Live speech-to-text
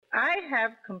I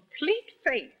have complete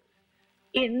faith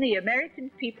in the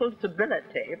American people's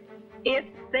ability if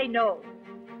they know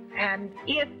and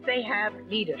if they have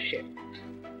leadership.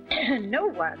 No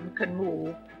one can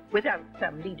move without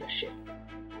some leadership.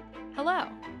 Hello.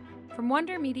 From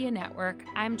Wonder Media Network,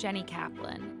 I'm Jenny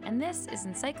Kaplan, and this is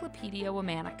Encyclopedia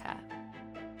Womanica.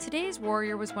 Today's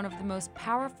warrior was one of the most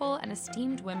powerful and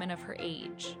esteemed women of her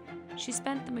age. She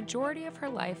spent the majority of her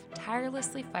life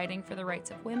tirelessly fighting for the rights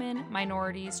of women,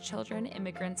 minorities, children,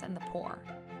 immigrants, and the poor.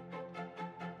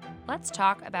 Let's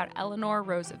talk about Eleanor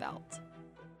Roosevelt.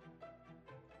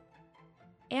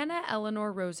 Anna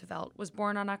Eleanor Roosevelt was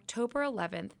born on October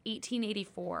 11,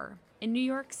 1884, in New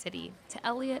York City to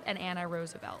Elliot and Anna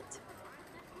Roosevelt.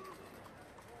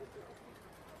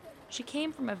 She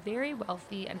came from a very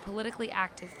wealthy and politically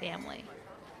active family.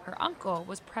 Her uncle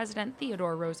was President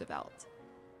Theodore Roosevelt.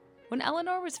 When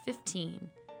Eleanor was 15,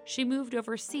 she moved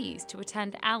overseas to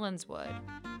attend Allenswood,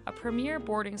 a premier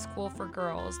boarding school for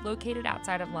girls located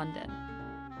outside of London.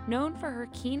 Known for her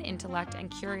keen intellect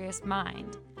and curious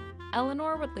mind,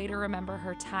 Eleanor would later remember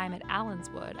her time at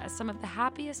Allenswood as some of the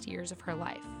happiest years of her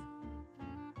life.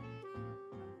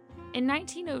 In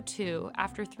 1902,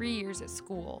 after 3 years at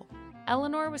school,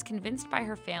 Eleanor was convinced by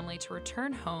her family to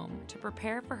return home to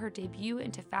prepare for her debut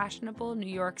into fashionable New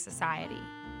York society.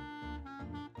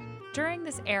 During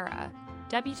this era,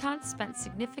 debutantes spent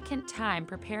significant time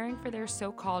preparing for their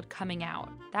so-called coming out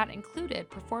that included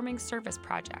performing service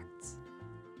projects.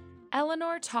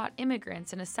 Eleanor taught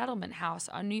immigrants in a settlement house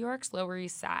on New York's Lower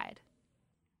East Side.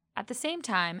 At the same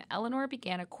time, Eleanor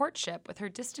began a courtship with her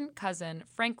distant cousin,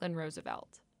 Franklin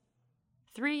Roosevelt.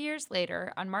 3 years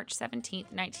later, on March 17,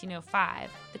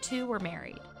 1905, the two were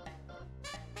married.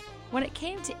 When it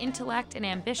came to intellect and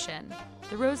ambition,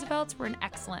 the Roosevelts were an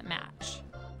excellent match.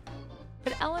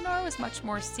 But Eleanor was much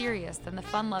more serious than the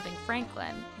fun-loving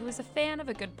Franklin, who was a fan of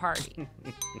a good party.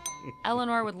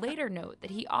 Eleanor would later note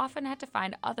that he often had to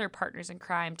find other partners in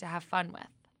crime to have fun with.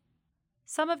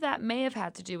 Some of that may have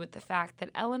had to do with the fact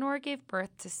that Eleanor gave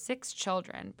birth to 6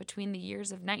 children between the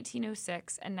years of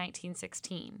 1906 and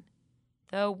 1916,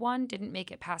 though one didn't make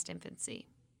it past infancy.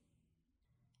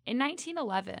 In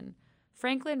 1911,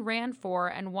 Franklin ran for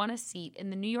and won a seat in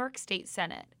the New York State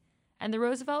Senate, and the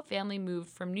Roosevelt family moved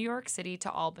from New York City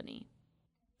to Albany.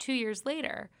 2 years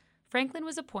later, Franklin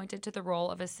was appointed to the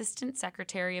role of Assistant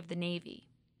Secretary of the Navy.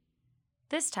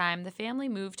 This time, the family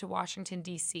moved to Washington,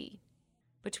 D.C.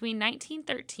 Between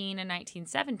 1913 and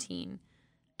 1917,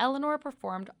 Eleanor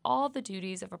performed all the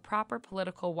duties of a proper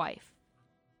political wife.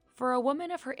 For a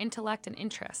woman of her intellect and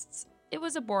interests, it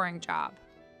was a boring job.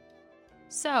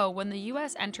 So, when the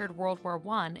U.S. entered World War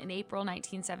I in April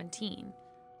 1917,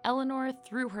 Eleanor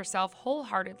threw herself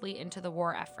wholeheartedly into the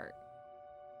war effort.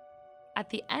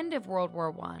 At the end of World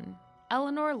War I,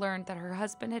 Eleanor learned that her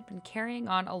husband had been carrying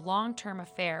on a long-term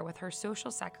affair with her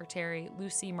social secretary,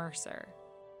 Lucy Mercer.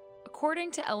 According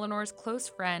to Eleanor's close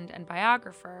friend and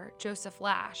biographer, Joseph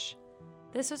Lash,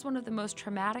 this was one of the most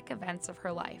traumatic events of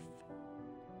her life.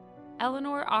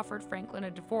 Eleanor offered Franklin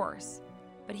a divorce,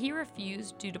 but he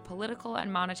refused due to political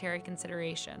and monetary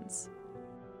considerations.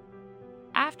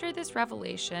 After this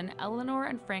revelation, Eleanor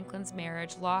and Franklin's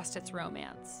marriage lost its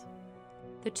romance.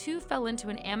 The two fell into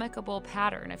an amicable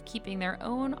pattern of keeping their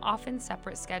own, often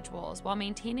separate schedules while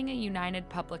maintaining a united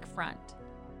public front.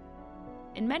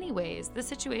 In many ways, this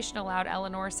situation allowed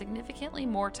Eleanor significantly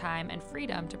more time and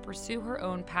freedom to pursue her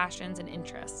own passions and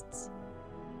interests.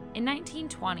 In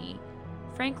 1920,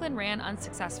 Franklin ran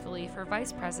unsuccessfully for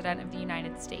Vice President of the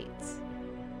United States.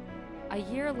 A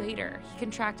year later, he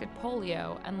contracted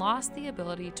polio and lost the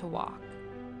ability to walk.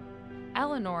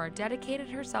 Eleanor dedicated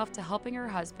herself to helping her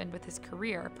husband with his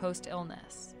career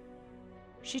post-illness.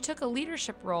 She took a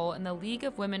leadership role in the League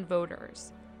of Women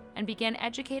Voters and began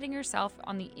educating herself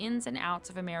on the ins and outs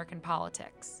of American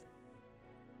politics.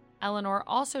 Eleanor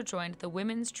also joined the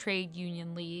Women's Trade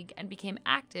Union League and became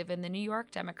active in the New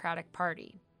York Democratic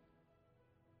Party.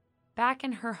 Back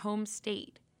in her home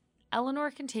state,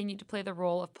 Eleanor continued to play the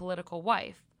role of political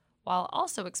wife, while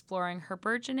also exploring her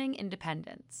burgeoning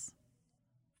independence.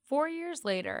 4 years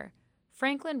later,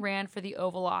 Franklin ran for the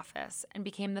Oval Office and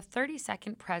became the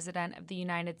 32nd President of the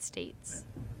United States.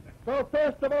 So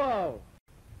first of all,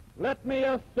 let me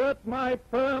assert my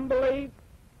firm belief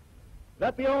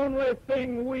that the only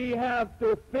thing we have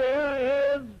to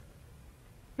fear is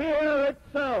fear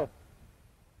itself.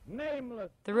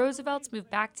 Nameless. The Roosevelts moved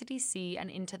back to D.C. and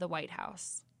into the White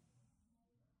House.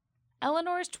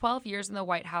 Eleanor's 12 years in the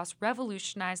White House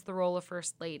revolutionized the role of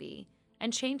First Lady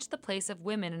and changed the place of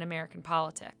women in American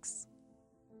politics.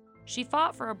 She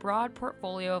fought for a broad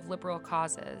portfolio of liberal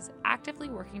causes, actively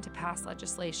working to pass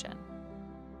legislation.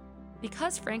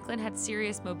 Because Franklin had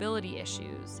serious mobility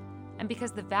issues, and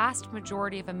because the vast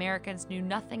majority of Americans knew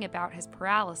nothing about his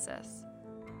paralysis,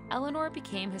 Eleanor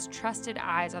became his trusted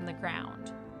eyes on the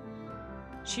ground.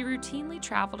 She routinely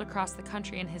traveled across the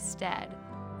country in his stead,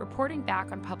 reporting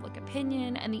back on public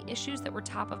opinion and the issues that were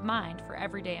top of mind for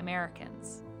everyday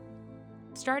Americans.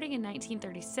 Starting in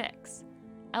 1936,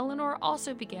 Eleanor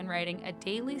also began writing a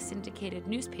daily syndicated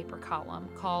newspaper column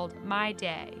called My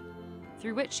Day,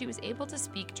 through which she was able to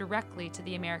speak directly to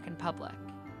the American public.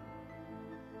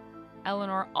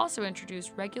 Eleanor also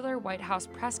introduced regular White House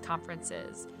press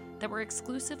conferences that were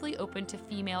exclusively open to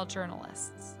female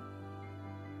journalists.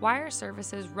 Wire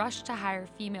services rushed to hire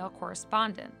female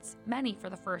correspondents, many for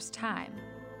the first time,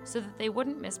 so that they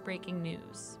wouldn't miss breaking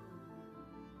news.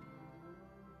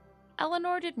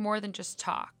 Eleanor did more than just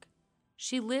talk.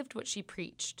 She lived what she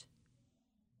preached.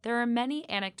 There are many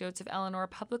anecdotes of Eleanor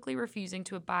publicly refusing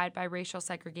to abide by racial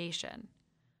segregation.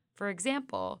 For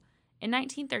example, in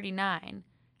 1939,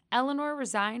 Eleanor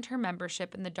resigned her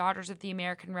membership in the Daughters of the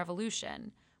American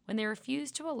Revolution when they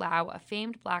refused to allow a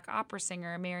famed black opera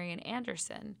singer, Marian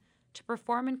Anderson, to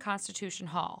perform in Constitution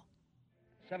Hall.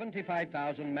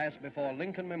 75,000 massed before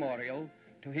Lincoln Memorial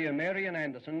to hear Marian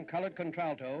Anderson, colored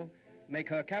contralto, make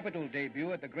her capital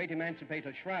debut at the great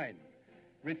Emancipator Shrine.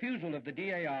 Refusal of the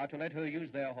DAR to let her use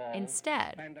their hall.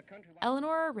 Instead,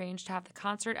 Eleanor arranged to have the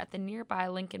concert at the nearby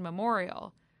Lincoln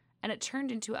Memorial, and it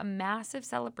turned into a massive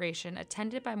celebration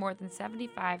attended by more than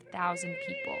 75,000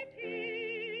 people.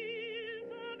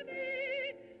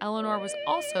 Eleanor was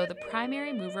also the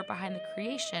primary mover behind the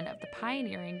creation of the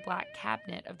pioneering Black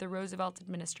Cabinet of the Roosevelt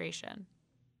administration.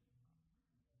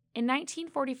 In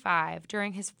 1945,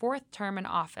 during his fourth term in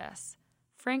office,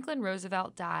 Franklin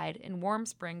Roosevelt died in Warm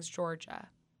Springs, Georgia.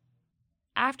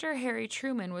 After Harry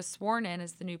Truman was sworn in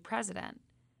as the new president,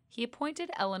 he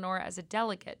appointed Eleanor as a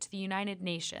delegate to the United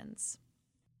Nations.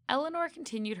 Eleanor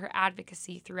continued her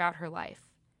advocacy throughout her life.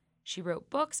 She wrote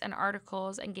books and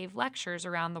articles and gave lectures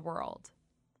around the world.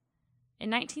 In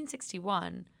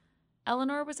 1961,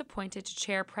 Eleanor was appointed to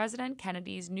chair President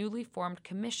Kennedy's newly formed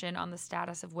Commission on the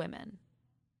Status of Women.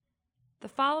 The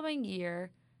following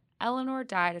year, Eleanor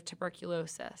died of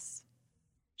tuberculosis.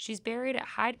 She's buried at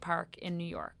Hyde Park in New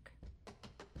York.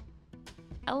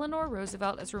 Eleanor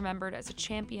Roosevelt is remembered as a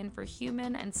champion for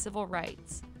human and civil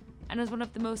rights and is one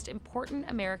of the most important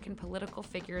American political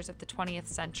figures of the 20th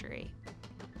century.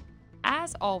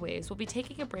 As always, we'll be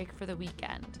taking a break for the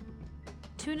weekend.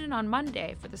 Tune in on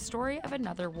Monday for the story of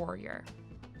another warrior.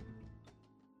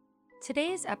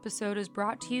 Today's episode is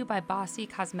brought to you by Bossy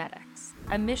Cosmetics,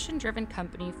 a mission-driven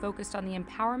company focused on the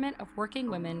empowerment of working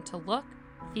women to look,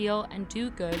 feel, and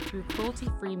do good through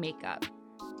cruelty-free makeup,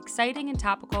 exciting and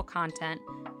topical content,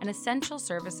 and essential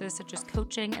services such as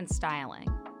coaching and styling.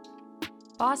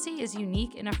 Bossy is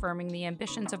unique in affirming the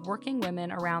ambitions of working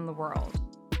women around the world.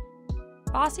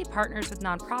 Bossy partners with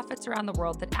nonprofits around the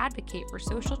world that advocate for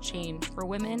social change for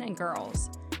women and girls,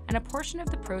 and a portion of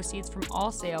the proceeds from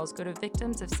all sales go to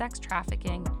victims of sex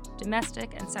trafficking,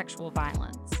 domestic, and sexual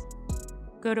violence.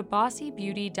 Go to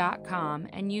bossybeauty.com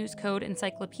and use code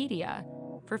encyclopedia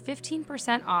for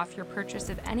 15% off your purchase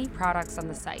of any products on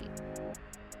the site.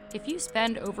 If you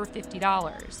spend over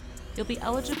 $50, you'll be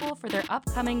eligible for their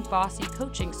upcoming Bossy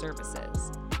coaching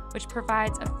services, which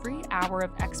provides a free hour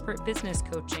of expert business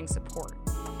coaching support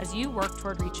as you work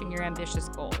toward reaching your ambitious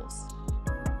goals.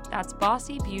 That's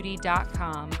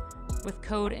bossybeauty.com with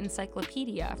code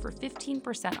encyclopedia for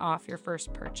 15% off your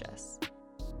first purchase.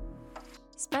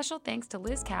 Special thanks to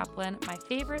Liz Kaplan, my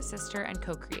favorite sister and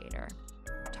co-creator.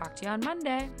 Talk to you on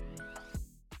Monday.